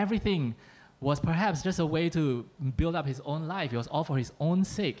 everything was perhaps just a way to build up his own life. It was all for his own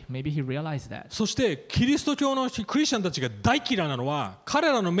sake. Maybe he realized that. そしてキリスト教のクリスチャンたちが大嫌いなのは彼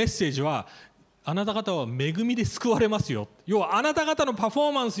らのメッセージはあなた方は恵みで救われますよ、要はあなた方のパフォ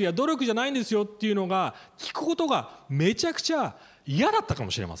ーマンスや努力じゃないんですよっていうのが聞くことがめちゃくちゃ嫌だったか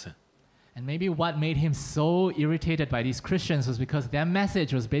もしれません。 And maybe what made him so irritated by these Christians was because their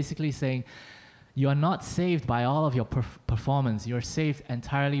message was basically saying, you are not saved by all of your performance. You're saved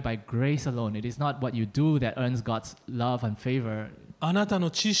entirely by grace alone. It is not what you do that earns God's love and favor. あなたの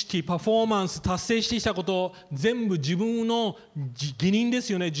知識、パフォーマンス、達成してきたこと、全部自分の義人で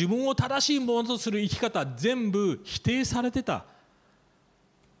すよね。自分を正しいものとする生き方、全部否定されてた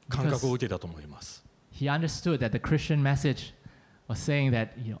感覚を受けたと思います。He understood that the Christian message was saying that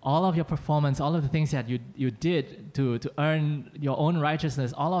all of your performance, all of the things that you did to earn your own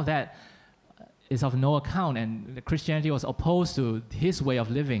righteousness, all of that is of no account, and Christianity was opposed to his way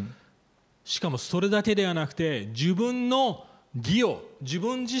of living. しかもそれだけではなくて、自分の義を、自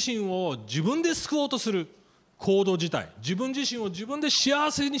分自身を自分で救おうとする行動自体、自分自身を自分で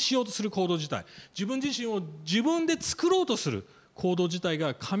幸せにしようとする行動自体、自分自身を自分で作ろうとする行動自体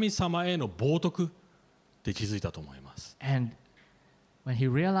が神様への冒涜で気づいたと思います。And when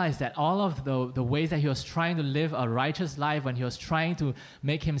he realized that all of the ways that he was trying to live a righteous life, when he was trying to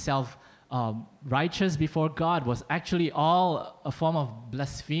make himself righteous before God, was actually all a form of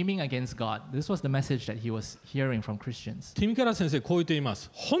blaspheming against God. This was the message that he was hearing from Christians. ティム・ケラー先生こう言っています。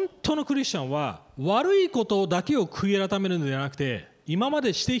本当のクリスチャンは悪いことだけを悔い改めるのではなくて、今ま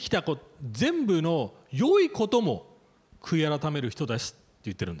でしてきたこと全部の良いことも悔い改める人ですって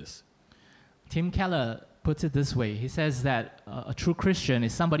言ってるんです。Tim Keller puts it this way. He says that a true Christian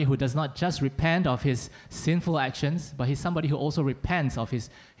is somebody who does not just repent of his sinful actions, but he's somebody who also repents of his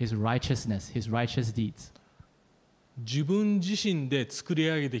righteousness, his righteous deeds. 自分自身で作り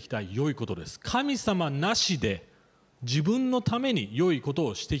上げてきた良いことです。神様なしで自分のために良いこと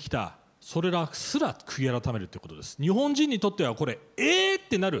をしてきた、それらすら悔い改めるということです。日本人にとってはこれっ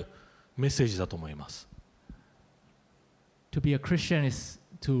てなるメッセージだと思います。To be a Christian is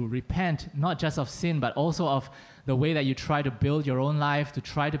to repent not just of sin, but also of the way that you try to build your own life, to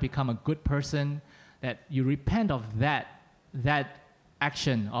try to become a good person, that you repent of that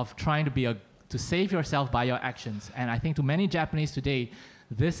action of trying to save yourself by your actions. And I think to many Japanese today,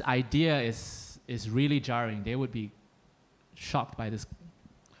 this idea is really jarring. They would be shocked by this.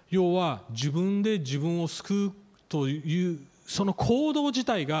 要は自分で自分を救うというその行動自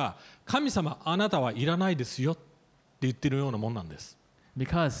体が神様あなたはいらないですよって言ってるようなもんなんです。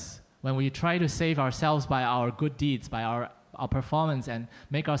Because when we try to save ourselves by our good deeds, by our performance and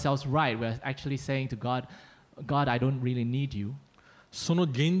make ourselves right, we're actually saying to God, God, I don't really need you. その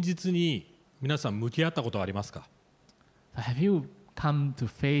現実に皆さん向き合ったことはありますか？ So have you come to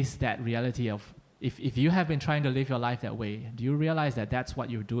face that reality of if you have been trying to live your life that way, do you realize that that's what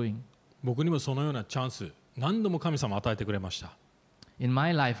you're doing? 僕にもそのようなチャンス何度も神様与えてくれました。In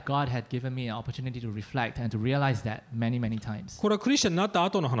my life, God had given me an opportunity to reflect and to realize that many, many times. これはクリスチャンになった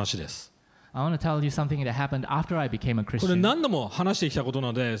後の話です。I want to tell you something that happened after I became a これ Christian. 何度も話してきたことな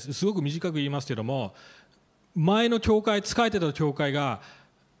のですごく短く言いますけども、前の教会、仕えてた教会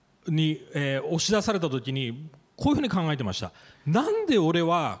に押し出された時にこういうふうに考えてました。なんで俺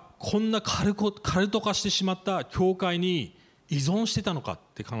はこんなカルト化してしまった教会に依存してたのかっ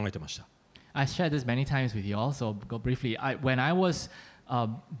て考えてました。I shared this many times with you also. Go briefly. When I was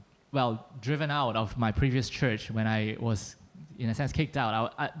driven out of my previous church, when I was, in a sense, kicked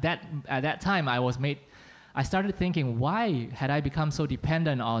out, at that time I started thinking, why had I become so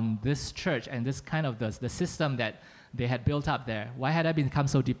dependent on this church and this kind of the system that they had built up there? Why had I become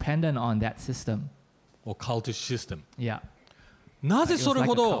so dependent on that system? Or cultish system. Yeah. なぜそれ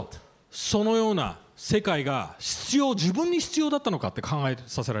ほどそのような世界が自分に必要だったのかって考え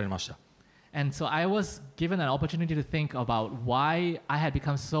させられました。And so I was given an opportunity to think about why I had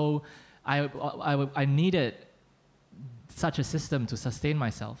become so, I needed such a system to sustain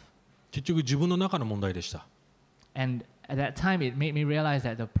myself. 結局自分の中の問題でした。And at that time it made me realize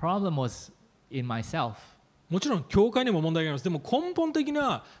that the problem was in myself. もちろん教会にも問題があります。でも根本的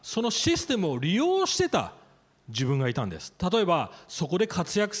なそのシステムを利用してた自分がいたんです。例えばそこで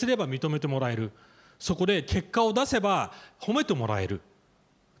活躍すれば認めてもらえる、そこで結果を出せば褒めてもらえるっ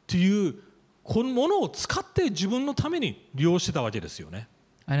ていうこのものを使って自分のために利用してたわけですよね。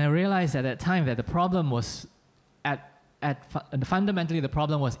And I realized at that time that the problem was fundamentally the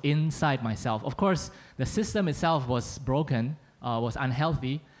problem was inside myself. Of course, the system itself was broken, was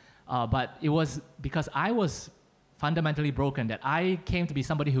unhealthy, but it was because I was fundamentally broken that I came to be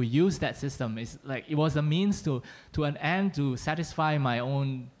somebody who used that system. It's like it was a means to an end to satisfy my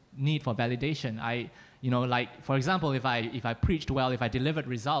own need for validation. Like for example, if I preached well, if I delivered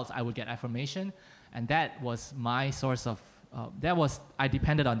results, I would get affirmation, and that was my source of I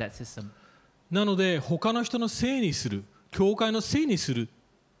depended on that system. なので他の人のせいにする、教会のせいにする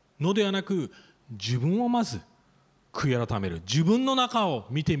のではなく、自分をまず悔い改める、自分の中を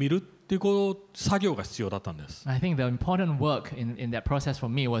見てみるっていう作業が必要だったんです。I think the important work in that process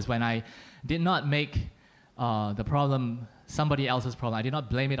for me was when I did not make the problem somebody else's problem. I did not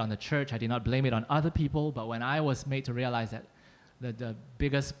blame it on the church. I did not blame it on other people. But when I was made to realize that the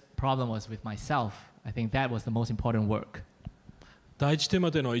biggest problem was with myself. I think that was the most important work. 第一テモ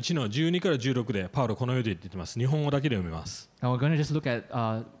テの1の12から16でパウロこのように言っています。日本語だけで読みます。Now we're going to just look at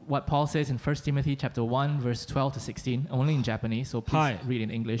what Paul says in 1 Timothy chapter 1 verse 12 to 16, only in Japanese, so please read in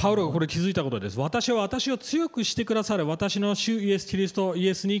English. パウロがこれ気づいたことです。私は私を強くしてくださる私の主イエス・キリストイ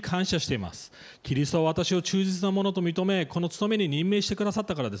エスに感謝しています。キリストは私を忠実なものと認め、この務めに任命してくださっ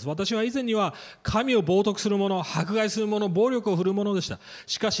たからです。私は以前には神を冒涜する者、迫害する者、暴力を振るう者でした。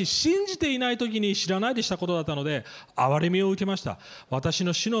しかし信じていない時に知らないでしたことだったので、憐れみを受けました。私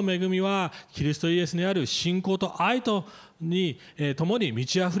の主の恵みはキリストイエスにある信仰と愛とに共に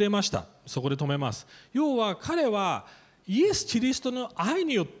満ち溢れました。そこで止めます。要は彼はイエス・キリストの愛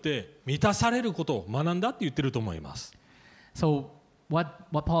によって満たされることを学んだって言ってると思います。So what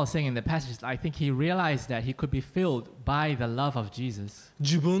Paul is saying in the passage, I think he realized that he could be filled by the love of Jesus.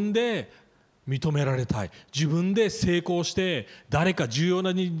 自分で認められたい、自分で成功して誰か重要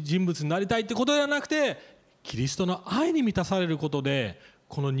な人物になりたいってことではなくて、キリストの愛に満たされることで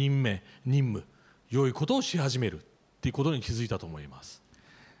この任務、良いことをし始めるっていうことに気づいたと思います。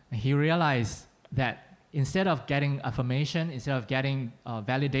He realized that instead of getting affirmation, instead of getting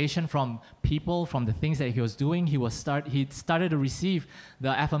validation from people, from the things that he was doing, he started to receive the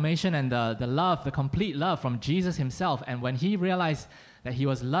affirmation and the love, the complete love from Jesus himself. And when he realized that he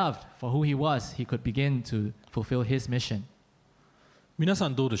was loved for who he was, he could begin to fulfill his mission. 皆さ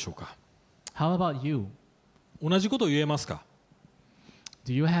んどうでしょうか。 How about you? 同じことを言えますか。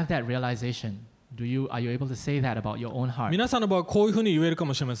 Do you have that realization? Are you able to say that about your own heart? 皆さんの場合はこういうふうに言えるか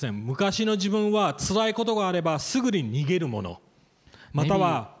もしれません。昔の自分は辛いことがあればすぐに逃げるもの、また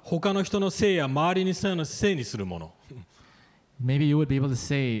は他の人のせいや周りのせいにするもの。Maybe you would be able to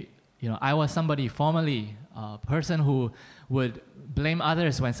say, I was somebody formerly, a person who would blame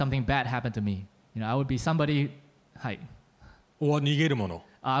others when something bad happened to me. I would be somebody, はい。逃げるもの。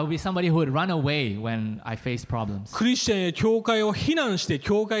I would be somebody who would run away when I faced problems. クリスチャンや教会を非難して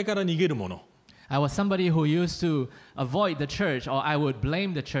教会から逃げるもの。I was somebody who used to avoid the church, or I would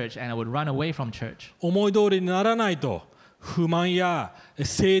blame the church and I would run away from church. 思い通りにならないと不満や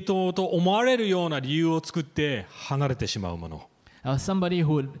正当と思われるような理由を作って離れてしまうもの。I was somebody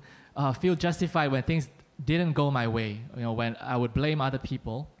who would feel justified when things didn't go my way, when I would blame other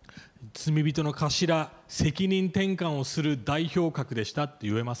people. 罪人の頭、責任転換をする代表格でしたって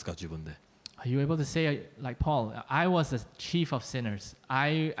言えますか、自分で。Are you able to say, like Paul, I was the chief of sinners.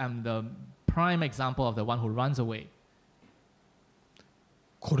 I am the prime example of the one who runs away.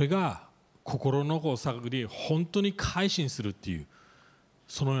 これが心の子を探り、本当に改心するっていう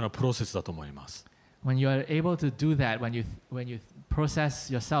そのようなプロセスだと思います。When you are able to do that, when you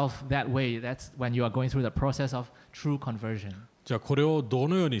process yourself that way, that's when you are going through the process of true conversion. じゃあこれをど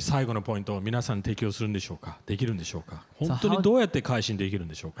のように最後のポイントを皆さんに適用するんでしょうか。できるんでしょうか。本当にどうやって改心できるん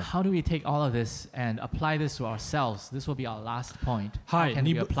でしょうか。How do we take all of this and apply this to ourselves? This will be our last point. は How can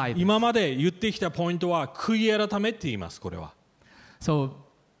we い、apply this? 今まで言ってきたポイントは悔い改めって言います。これは。So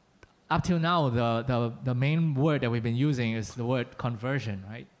up till now, the main word that we've been using is the word conversion,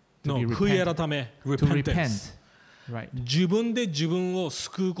 right? To be 悔い改め、to repentance。 repent, right? 自分で自分を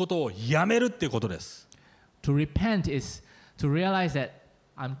救うことをやめるってことです。To repent is to realize that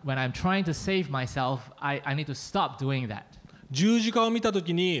when I'm trying to save myself, I need to stop doing that. 十字架を見たと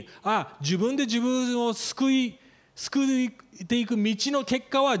きに、自分で自分を救っていく道の結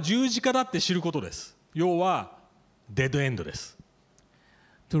果は十字架だって知ることです。要はデッドエンドです。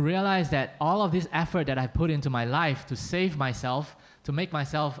To realize that all of this effort that I've put into my life to save myself, to make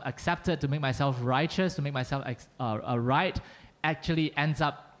myself accepted, to make myself righteous, to make myself right, actually ends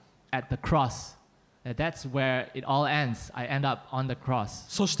up at the cross. That's where it all ends. I end up on the cross.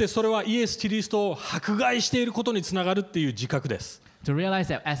 そしてそれはイエス・キリストを迫害していることにつながるっていう自覚です。To realize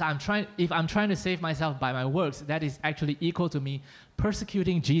that if I'm trying to save myself by my works, that is actually equal to me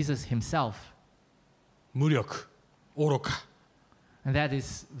persecuting Jesus himself. 無力、愚か。And that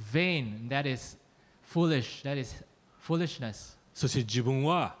is vain, that is foolish, that is foolishness. そして自分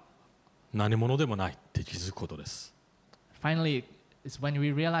は何者でもないって気づくことです。Finally, it's when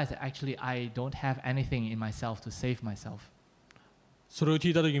we realize that actually I don't have anything in myself to save myself. それを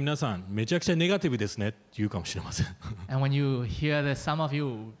聞いたとき皆さんめちゃくちゃネガティブですねって言うかもしれません。And when you hear that, some of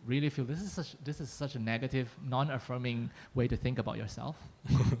you really feel this is such a negative, non-affirming way to think about yourself.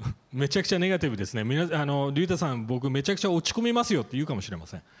 めちゃくちゃネガティブですね。リュウタさん、僕めちゃくちゃ落ち込みますよって言うかもしれま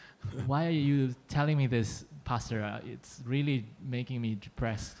せん。Why are you telling me this, Pastor? It's really making me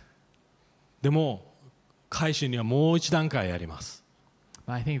depressed. でも改心にはもう一段階あります。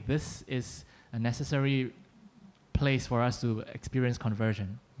But I think this is a necessary place for us to experience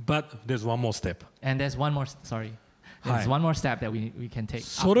conversion. But there's one more step. And there's one more, There's はい。 one more step that we can take.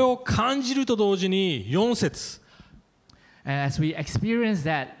 それを感じると同時に4節 And as we experience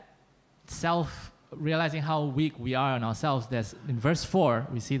that realizing how weak we are in ourselves, there's in verse 4,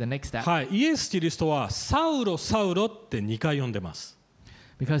 we see the next step. はい、イエス・キリストはサウロ、サウロって2回呼んでます。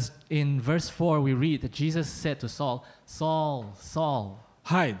 Because in verse 4, we read that Jesus said to Saul, Saul, Saul.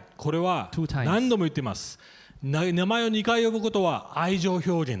 はい、これは Two times. 何度も言っています。名前を2回呼ぶことは愛情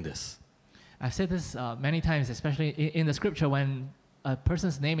表現です。 I've said this many times, especially in the scripture, when a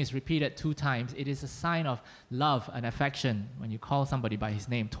person's name is repeated 2 times, it is a sign of love and affection when you call somebody by his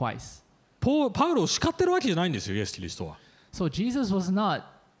name twice. パウロを叱ってるわけじゃないんですよ、イエス・キリストは。 So Jesus was not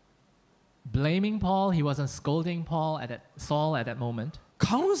blaming Paul, he wasn't scolding Saul at that moment.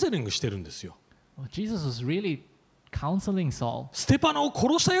 カウンセリングしてるんですよ。 Well, Jesus was really counseling Saul. ステパノを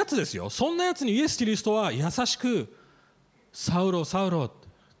殺したやつですよ。そんなやつにイエス・キリストは優しくサウロ、サウロ、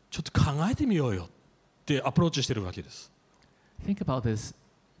ちょっと考えてみようよってアプローチしてるわけです。 Think about this.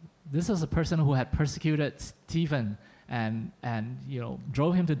 This was a person who had persecuted Stephen and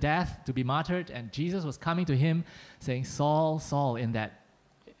drove him to death to be martyred, and Jesus was coming to him saying, Saul, Saul, in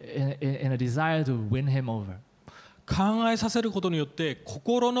a desire to win him over. 考えさせることによって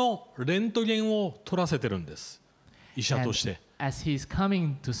心のレントゲンを取らせてるんです。医者として。 As he's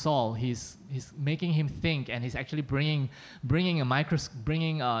coming to Saul, he's making him think, and he's actually bringing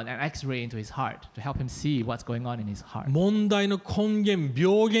an X-ray into his heart to help him see what's going on in his heart. 問題の根源、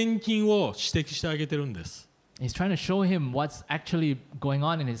病原菌を指摘してあげてるんです。 He's trying to show him what's actually going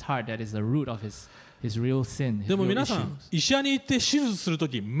on in his heart that is the root of his real sin, his でも real 皆さん、 issues. 医者に行って手術すると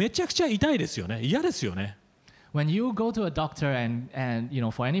きめちゃくちゃ痛いですよね。嫌ですよね。 When you go to a doctor and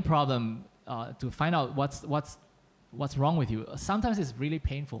for any problem to find out what's wrong with you, sometimes it's really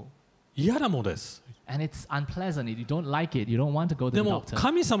painful 嫌なものです。 and it's unpleasant. You don't like it. You don't want to go to で the も doctor.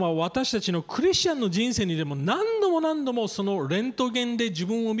 神様は私たちのクリスチャンの人生にでも何度もそのレントゲンで自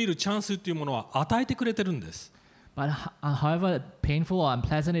分を見るチャンスっていうものは与えてくれてるんです。 But however painful or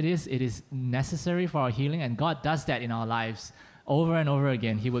unpleasant it is necessary for our healing, and God does that in our lives over and over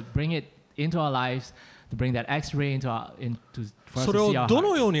again. He would bring it into our lives to bring that X-ray for us それ to を see our どの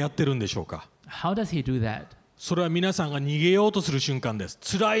hearts. ようにやってるんでしょうか。 How does He do that? それは皆さんが逃げようとする瞬間です。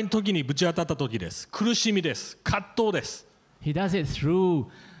辛い時にぶち当たった時です。苦しみです。葛藤です。 He does it through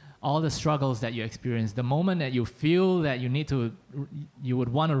all the struggles that you experience. The moment that you feel that you would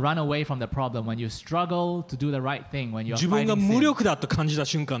want to run away from the problem, when you struggle to do the right thing, when you're 自分が fighting 無 sin. 力だと感じた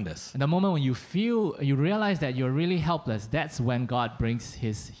瞬間です。 And the moment when you realize that you're really helpless, that's when God brings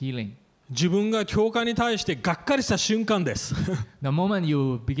His healing. 自分が教会に対してがっかりした瞬間です。 The moment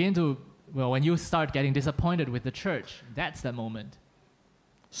when you start getting disappointed with the church, that's the moment.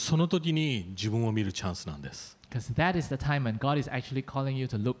 その時に自分を見るチャンスなんです。 Because that is the time when God is actually calling you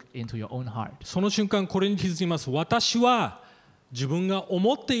to look into your own heart. その瞬間これに気づきます。私は自分が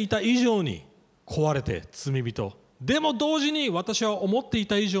思っていた以上に壊れて罪人。でも同時に私は思ってい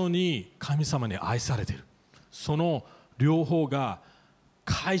た以上に神様に愛されている。その両方が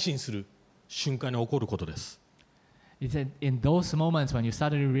改心する瞬間に起こることです。 It's in those moments when you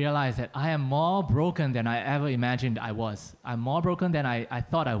start to realize that I am more broken than I ever imagined I was. I'm more broken than I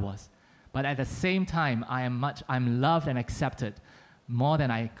thought I was. But at the same time, I'm loved and accepted more than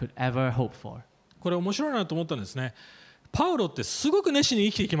I could ever hope for. これ面白いなと思ったんですね。パウロってすごく熱心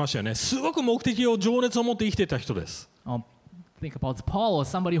に生きてきましたよね。すごく目的を情熱を持って生きていた人です。Think about Paul was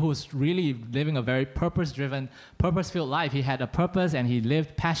somebody who was really living a very purpose-driven, purpose-filled life. He had a purpose and he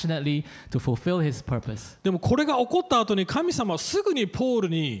lived passionately to fulfill his purpose. でもこれが起こった後に神様はすぐにポール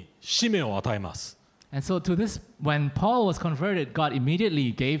に使命を与えます。 And so when Paul was converted, God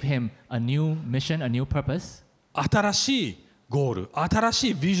immediately gave him a new mission, a new purpose. 新しいゴール、新し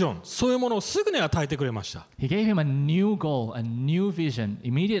いビジョン、そういうものをすぐに与えてくれました。 He gave him a new goal, a new vision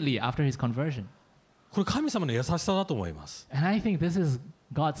immediately after his conversion. これ神様の優しさだと思います。 And I think this is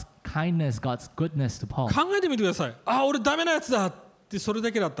God's kindness, God's goodness to Paul. 考えてみてください。あ、俺ダメなやつだってそれ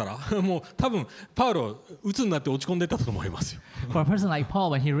だけだったらもう多分パウロ鬱になって落ち込んでいったと思いますよ。For a person like Paul,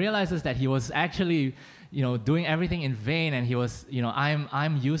 when he realizes that he was actually, doing everything in vain, and he was,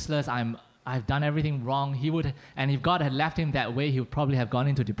 I'm useless, I've done everything wrong, and if God had left him that way, he would probably have gone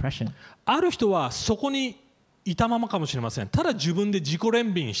into depression. ある人はそこにいたままかもしれません。ただ自分で自己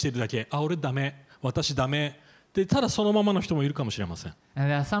憐憫しているだけ。あ、俺ダメ、私ダメ。でただそのままの人もいるかもしれません。 And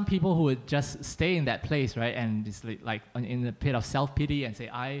there are some people who would just stay in that place, right? And it's like in the pit of self-pity and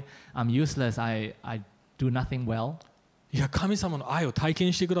say, I'm useless, I do nothing well. いや、神様の愛を体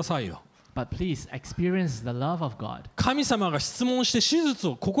験してくださいよ。But please experience the love of God. 神様が質問して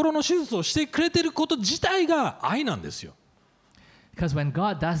心の手術をしてくれていること自体が愛なんですよ。Because when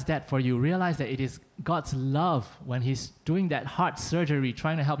God does that for you, realize that it is God's love when He's doing that heart surgery,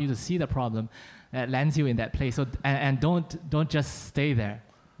 trying to help you to see the problem, that lands you in that place. So, and don't just stay there.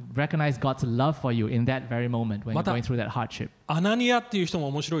 Recognize God's love for you in that very moment when you're going through that hardship. アナニアっていう人も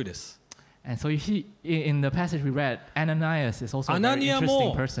面白いです。And so you see, in the passage we read, Ananias is also a very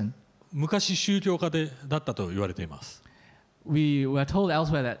interesting person. 昔宗教家だったと言われています。We were told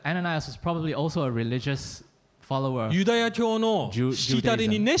elsewhere that Ananias was probably also a religious follower of ユダヤ教のしきたり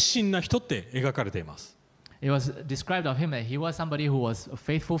に熱心な人って描かれています。It was described of him that he was somebody who was a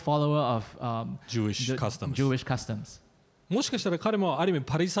faithful follower of Jewish customs. もしかしたら彼もある意味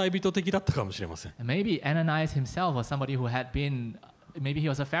パリサイ人的だったかもしれません。And maybe Ananias himself was somebody who had been, maybe he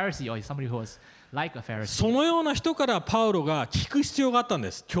was a Pharisee or somebody who was like a Pharisee. そのような人からパウロが聞く必要があったん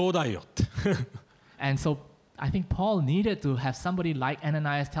です。兄弟よって。And so I think Paul needed to have somebody like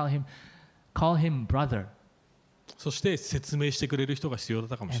Ananias call him brother. そして説明してくれる人が必要だっ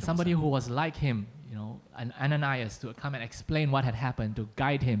たかもしれません。And somebody who was like him, you know, Ananias to come and explain what had happened, to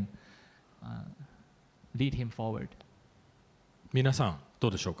guide him, lead him forward. 皆さんど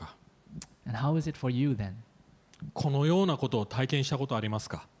うでしょうか。 And how is it for you then? このようなことを体験したことあります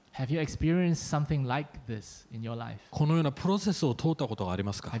か。 Have you experienced something like this in your life? このようなプロセスを通ったことがあり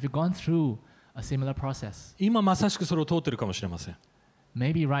ますか。 Have you gone through a similar process? 今まさしくそれを通っているかもしれません。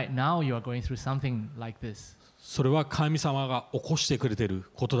 Maybe right now you are going through something like this. それは神様が起こしてくれている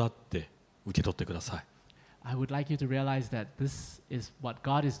ことだって受け取ってください。 I would like you to realize that this is what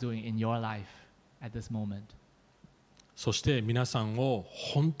God is doing in your life at this moment. そして皆さんを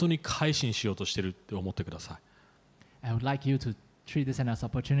本当に改心しようとしているって思ってください。I would like you to treat this as an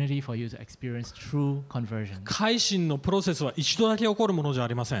opportunity for you to experience true conversion. 改心のプロセスは一度だけ起こるものじゃあ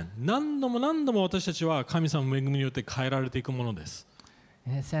りません。何度も何度も私たちは神様の恵みによって変えられていくものです。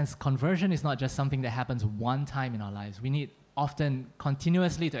In a sense, conversion is not just something that happens one time in our lives. We need often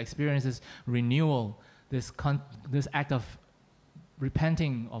continuously to experience this renewal, this act of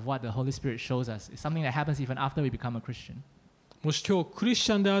repenting of what the Holy Spirit shows us. It's something that happens even after we become a Christian. もし今日クリス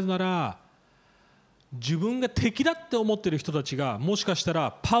チャンであるなら、自分が敵だって思っている人たちがもしかした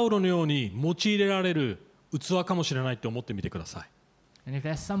らパウロのように用い入れられる器かもしれないって思ってみてください。And if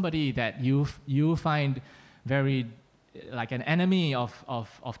there's somebody that you find very like an enemy of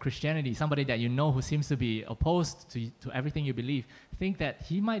Christianity, somebody that you know who seems to be opposed to everything you believe, think that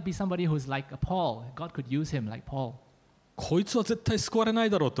he might be somebody who's like a Paul. God could use him like Paul. こいつは絶対救われない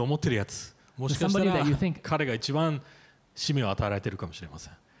だろうって思ってるやつ、もしかしたら彼が一番使命を与えられているかもしれませ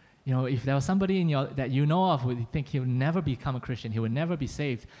ん。You know, if there was somebody that you know of who you think he will never become a Christian, he will never be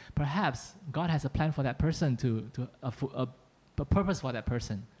saved, perhaps God has a plan for that person, a purpose for that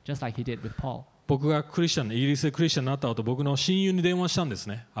person, just like he did with Paul. 僕がイギリスでクリスチャンになった後、僕の親友に電話したんです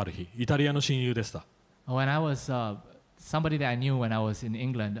ね。ある日、イタリアの親友でした。When I was somebody that I knew when I was in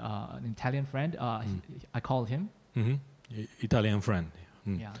England, an Italian friend, I called him. Italian friend.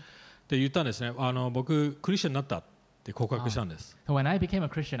 Yeah. で言ったんですね。僕クリスチャンになったって告白したんです。So when I became a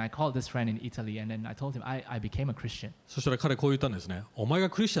Christian, I called this friend in Italy, and then I told him I became a Christian. そしたら彼こう言ったんですね。お前が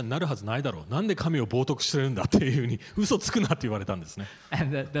クリスチャンになるはずないだろう。なんで神を冒涜してるんだっていうふうに嘘つくなって言われたんですね。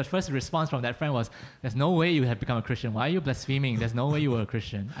And the first response from that friend was, "There's no way you have become a Christian. Why are you blaspheming? There's no way you were a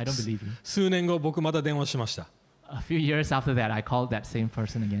Christian. I don't believe you." 数年後僕また電話しました。A few years after that, I called that same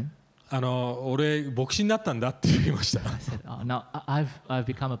person again. 俺牧師になったんだって言いました。I said, "Now I've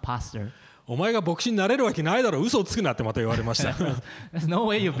become a pastor." お前が牧師になれるわけないだろう。嘘をつくなってまた言われました。There's no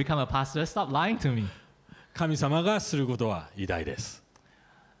way you've become a pastor. Stop lying to me. 神様がすることは偉大です。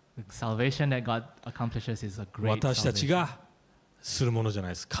The salvation that God accomplishes is a great 私たちがするものじゃな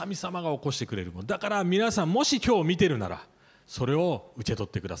いです。神様が起こしてくれるもの。だから皆さんもし今日見てるなら、それを受け取っ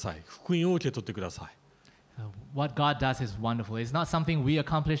てください。福音を受け取ってください。What God does is wonderful. It's not something we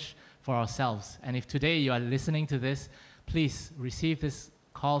accomplish for ourselves. And if today you are listening to this, please receive this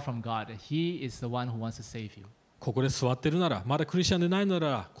call from God. He is the one who wants to save you. ここで座ってるなら、まだクリスチャンでないな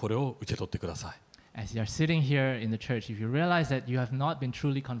ら、これを受け取ってください。As you are sitting here in the church, if you realize that you have not been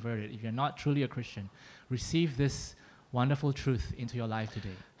truly converted, if you're not truly a Christian, receive this wonderful truth into your life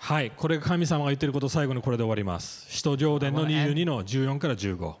today. はい、これが神様が言っていること、最後にこれで終わります。使徒行伝の22の14から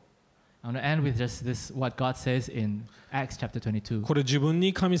15。I want to end with just this, what God says in Acts chapter 22. これ自分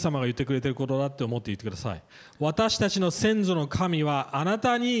に神様が言ってくれていることだって思って言ってください。私たちの先祖の神はあな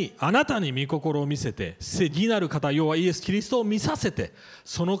たに御心を見せて、義なる方、要はイエス・キリストを見させて、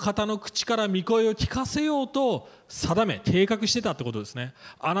その方の口から御声を聞かせようと定め、計画してたってことですね。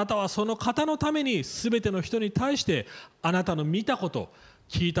あなたはその方のために全ての人に対してあなたの見たこと、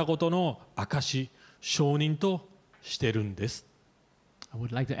聞いたことの証、証人としてるんです。I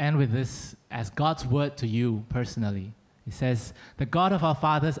would like to end with this as God's word to you personally. It says, "The God of our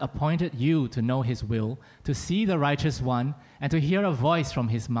fathers appointed you to know his will, to see the righteous one, and to hear a voice from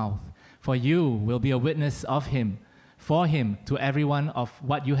his mouth. For you will be a witness of him, for him, to everyone of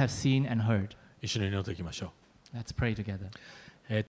what you have seen and heard." 一緒に祈っていきましょう。Let's pray together.